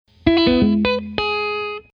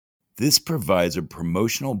This provides a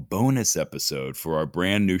promotional bonus episode for our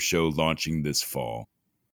brand new show launching this fall.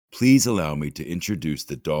 Please allow me to introduce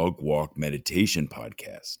the Dog Walk Meditation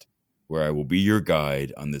Podcast, where I will be your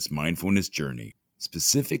guide on this mindfulness journey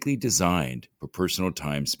specifically designed for personal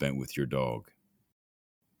time spent with your dog.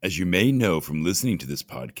 As you may know from listening to this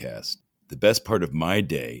podcast, the best part of my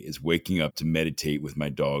day is waking up to meditate with my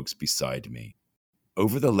dogs beside me.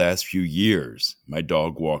 Over the last few years, my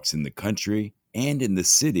dog walks in the country and in the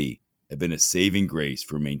city have been a saving grace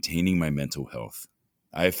for maintaining my mental health.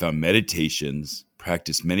 I have found meditations,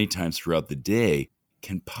 practiced many times throughout the day,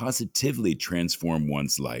 can positively transform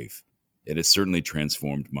one's life. It has certainly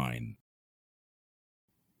transformed mine.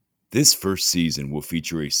 This first season will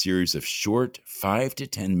feature a series of short 5 to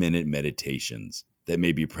 10 minute meditations that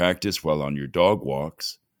may be practiced while on your dog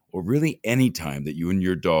walks, or really any time that you and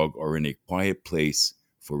your dog are in a quiet place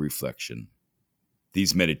for reflection.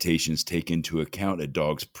 These meditations take into account a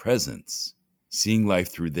dog's presence, seeing life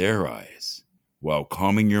through their eyes, while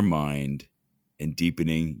calming your mind and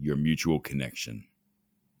deepening your mutual connection.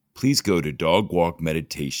 Please go to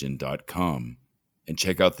dogwalkmeditation.com and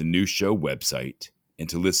check out the new show website and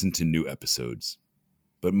to listen to new episodes.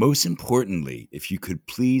 But most importantly, if you could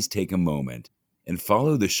please take a moment and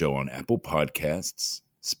follow the show on Apple Podcasts,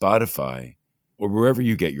 Spotify, or wherever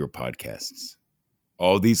you get your podcasts.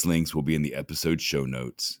 All these links will be in the episode show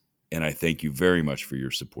notes, and I thank you very much for your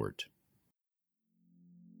support.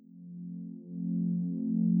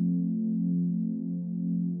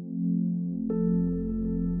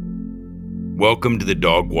 Welcome to the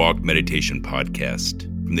Dog Walk Meditation Podcast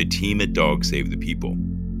from the team at Dog Save the People.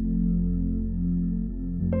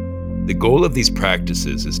 The goal of these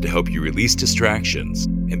practices is to help you release distractions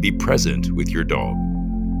and be present with your dog.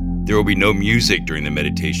 There will be no music during the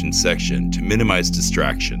meditation section to minimize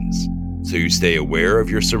distractions, so you stay aware of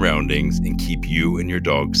your surroundings and keep you and your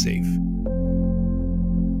dog safe.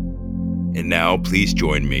 And now, please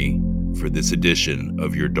join me for this edition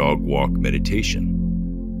of your Dog Walk Meditation.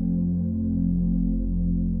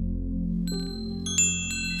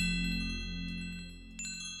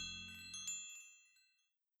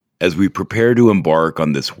 As we prepare to embark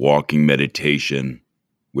on this walking meditation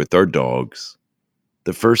with our dogs,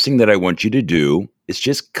 the first thing that I want you to do is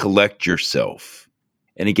just collect yourself.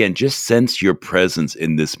 And again, just sense your presence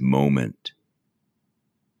in this moment.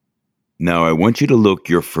 Now, I want you to look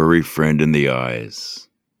your furry friend in the eyes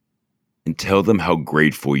and tell them how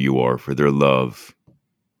grateful you are for their love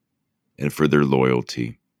and for their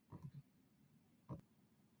loyalty.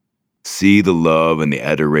 See the love and the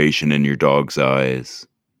adoration in your dog's eyes.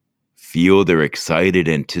 Feel their excited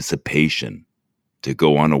anticipation to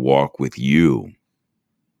go on a walk with you.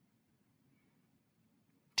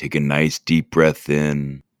 Take a nice deep breath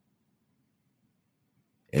in.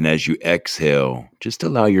 And as you exhale, just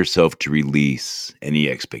allow yourself to release any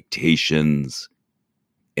expectations,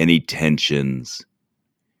 any tensions.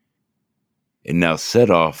 And now set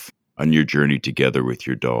off on your journey together with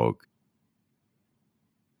your dog.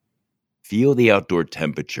 Feel the outdoor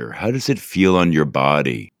temperature. How does it feel on your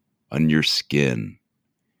body, on your skin?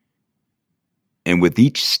 And with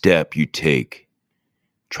each step you take,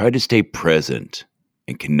 try to stay present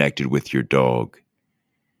and connected with your dog,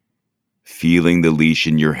 feeling the leash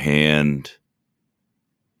in your hand.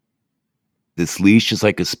 This leash is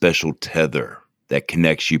like a special tether that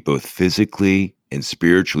connects you both physically and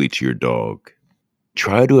spiritually to your dog.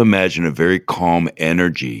 Try to imagine a very calm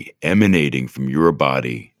energy emanating from your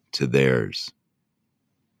body to theirs.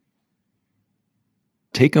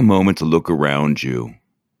 Take a moment to look around you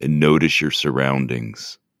and notice your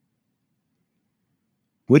surroundings.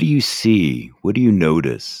 What do you see? What do you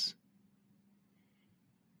notice?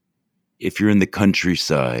 If you're in the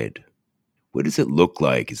countryside, what does it look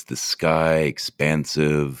like? Is the sky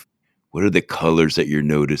expansive? What are the colors that you're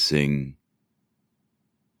noticing?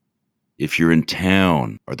 If you're in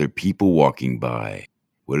town, are there people walking by?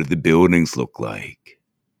 What do the buildings look like?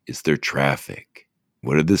 Is there traffic?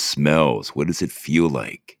 What are the smells? What does it feel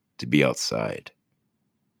like to be outside?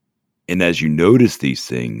 And as you notice these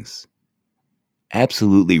things,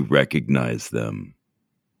 absolutely recognize them,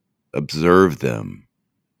 observe them,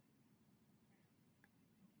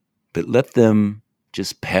 but let them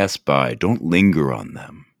just pass by. Don't linger on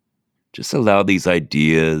them. Just allow these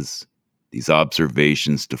ideas, these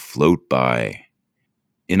observations to float by.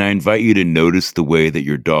 And I invite you to notice the way that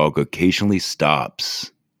your dog occasionally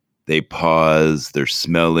stops. They pause, they're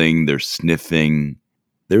smelling, they're sniffing,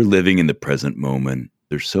 they're living in the present moment.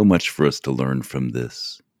 There's so much for us to learn from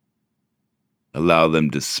this. Allow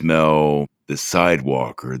them to smell the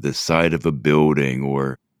sidewalk or the side of a building,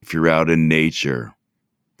 or if you're out in nature,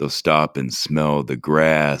 They'll stop and smell the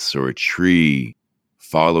grass or a tree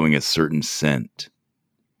following a certain scent.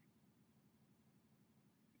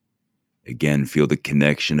 Again, feel the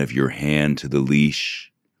connection of your hand to the leash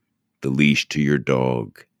to your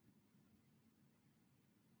dog.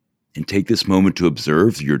 And take this moment to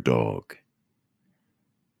observe your dog,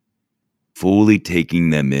 fully taking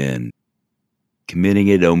them in, committing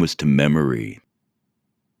it almost to memory.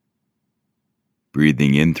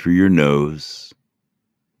 Breathing in through your nose,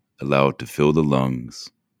 allow it to fill the lungs,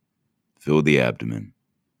 fill the abdomen.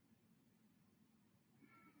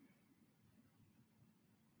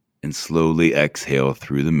 And slowly exhale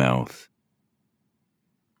through the mouth.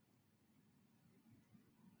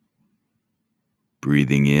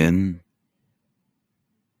 Breathing in,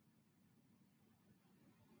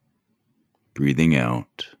 breathing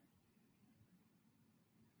out.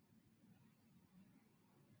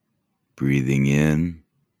 Breathing in.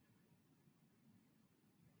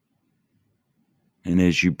 And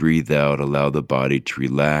as you breathe out, allow the body to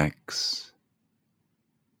relax,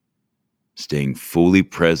 staying fully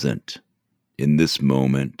present in this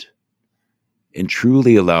moment and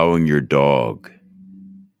truly allowing your dog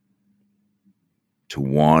to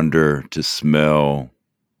wander, to smell,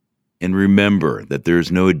 and remember that there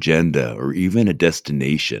is no agenda or even a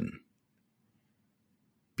destination.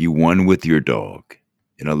 Be one with your dog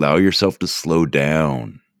and allow yourself to slow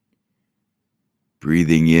down.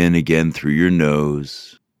 Breathing in again through your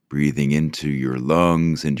nose, breathing into your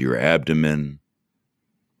lungs, into your abdomen.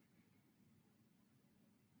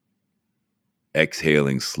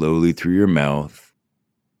 Exhaling slowly through your mouth.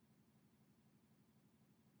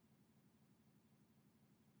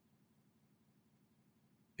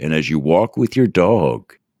 And as you walk with your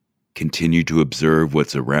dog, continue to observe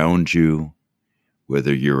what's around you,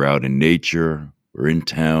 whether you're out in nature or in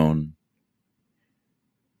town.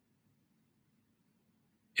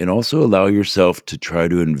 And also allow yourself to try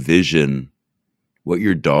to envision what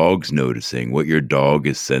your dog's noticing, what your dog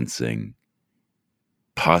is sensing,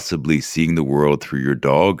 possibly seeing the world through your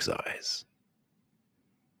dog's eyes.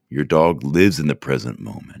 Your dog lives in the present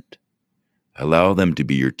moment. Allow them to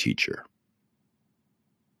be your teacher.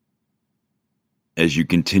 As you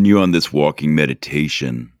continue on this walking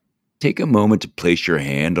meditation, take a moment to place your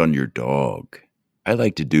hand on your dog. I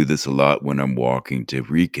like to do this a lot when I'm walking to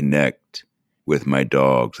reconnect with my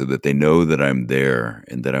dog so that they know that I'm there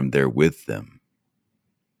and that I'm there with them.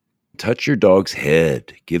 Touch your dog's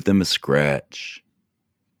head, give them a scratch,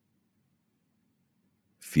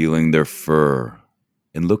 feeling their fur,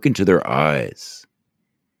 and look into their eyes,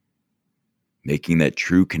 making that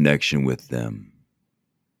true connection with them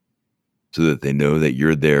so that they know that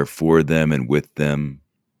you're there for them and with them,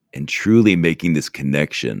 and truly making this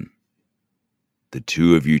connection, the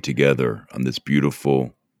two of you together on this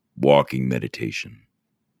beautiful walking meditation.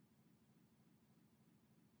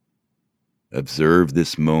 Observe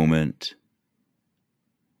this moment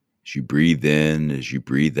as you breathe in, as you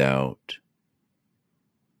breathe out,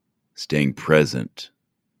 staying present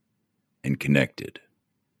and connected.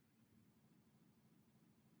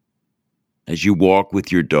 As you walk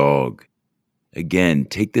with your dog, again,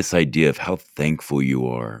 take this idea of how thankful you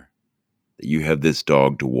are that you have this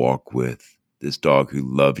dog to walk with, this dog who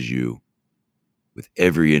loves you with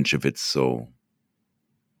every inch of its soul.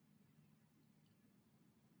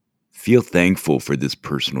 Feel thankful for this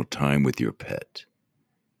personal time with your pet,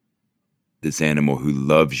 this animal who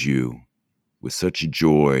loves you with such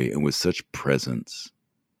joy and with such presence.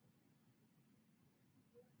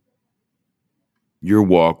 Your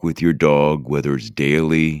walk with your dog, whether it's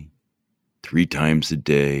daily, 3 times a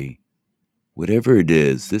day, whatever it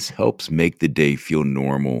is, this helps make the day feel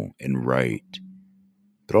normal and right,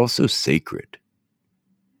 but also sacred.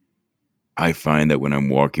 I find that when I'm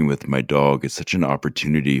walking with my dog, it's such an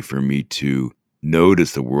opportunity for me to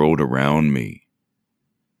notice the world around me,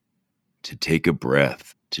 to take a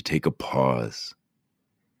breath, to take a pause.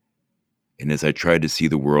 And as I try to see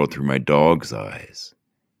the world through my dog's eyes,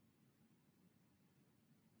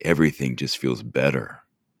 everything just feels better.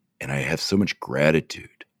 And I have so much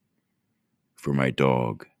gratitude for my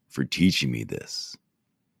dog for teaching me this.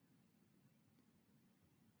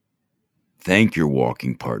 Thank your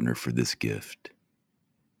walking partner for this gift.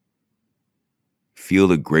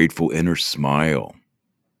 Feel a grateful inner smile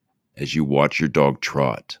as you watch your dog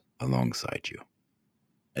trot alongside you.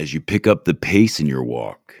 As you pick up the pace in your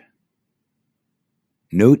walk,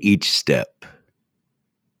 note each step,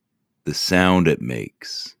 the sound it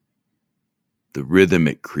makes, the rhythm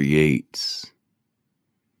it creates.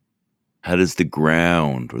 How does the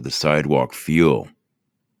ground or the sidewalk feel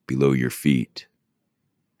below your feet?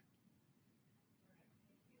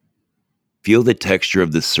 Feel the texture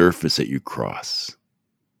of the surface that you cross.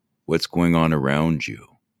 What's going on around you?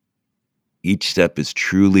 Each step is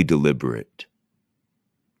truly deliberate.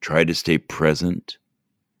 Try to stay present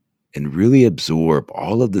and really absorb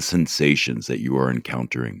all of the sensations that you are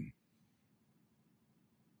encountering.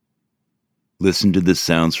 Listen to the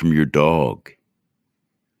sounds from your dog.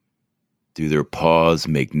 Do their paws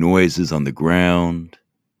make noises on the ground?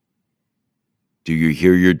 Do you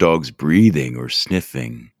hear your dog's breathing or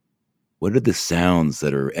sniffing? What are the sounds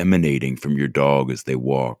that are emanating from your dog as they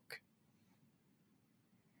walk?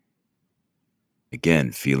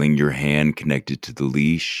 Again, feeling your hand connected to the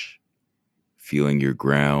leash, feeling your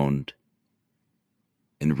ground,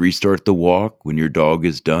 and restart the walk when your dog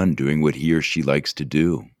is done doing what he or she likes to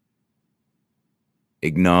do.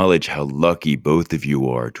 Acknowledge how lucky both of you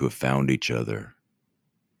are to have found each other.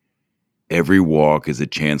 Every walk is a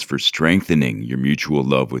chance for strengthening your mutual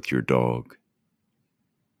love with your dog.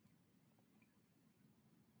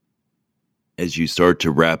 As you start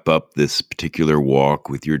to wrap up this particular walk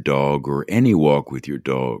with your dog, or any walk with your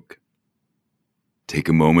dog, take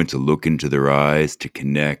a moment to look into their eyes, to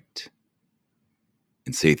connect,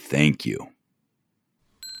 and say thank you.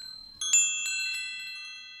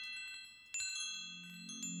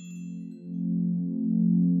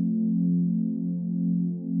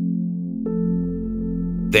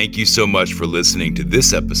 Thank you so much for listening to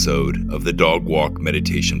this episode of the Dog Walk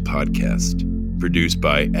Meditation Podcast, produced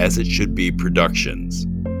by As It Should Be Productions,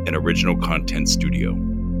 an original content studio.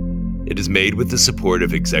 It is made with the support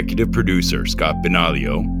of executive producer Scott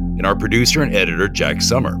Benaglio and our producer and editor Jack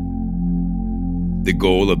Summer. The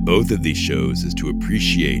goal of both of these shows is to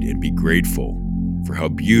appreciate and be grateful for how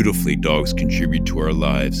beautifully dogs contribute to our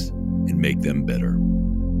lives and make them better.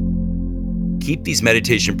 Keep these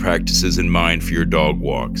meditation practices in mind for your dog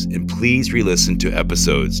walks, and please re-listen to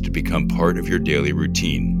episodes to become part of your daily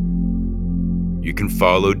routine. You can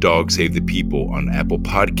follow Dog Save the People on Apple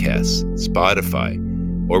Podcasts, Spotify,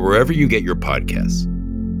 or wherever you get your podcasts.